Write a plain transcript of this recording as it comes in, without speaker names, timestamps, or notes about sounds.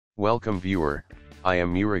Welcome viewer, I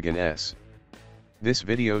am Murugan S. This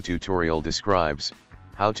video tutorial describes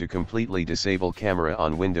how to completely disable camera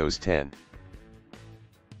on Windows 10.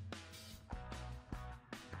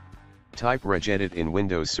 Type regedit in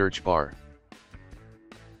Windows search bar.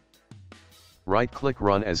 Right-click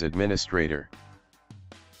Run as administrator.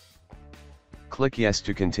 Click Yes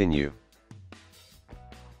to continue.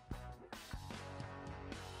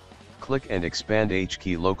 Click and expand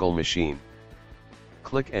HKey local machine.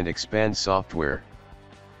 Click and expand software.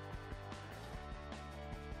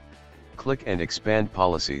 Click and expand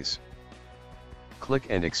policies. Click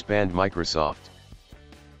and expand Microsoft.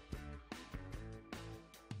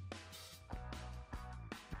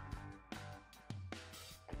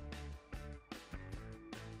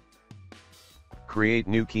 Create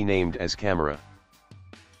new key named as camera.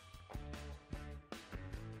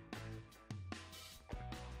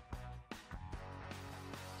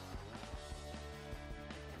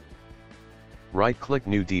 Right-click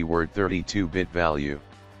New DWORD 32-bit value.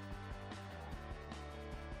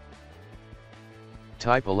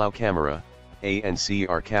 Type Allow Camera, A and C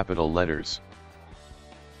are capital letters.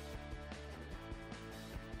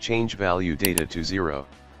 Change value data to 0.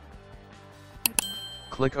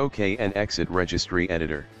 Click OK and exit Registry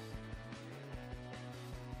Editor.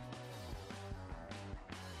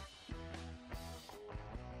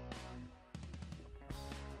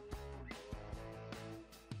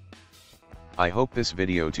 I hope this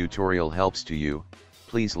video tutorial helps to you.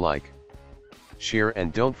 Please like, share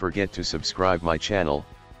and don't forget to subscribe my channel.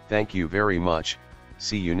 Thank you very much.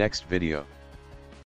 See you next video.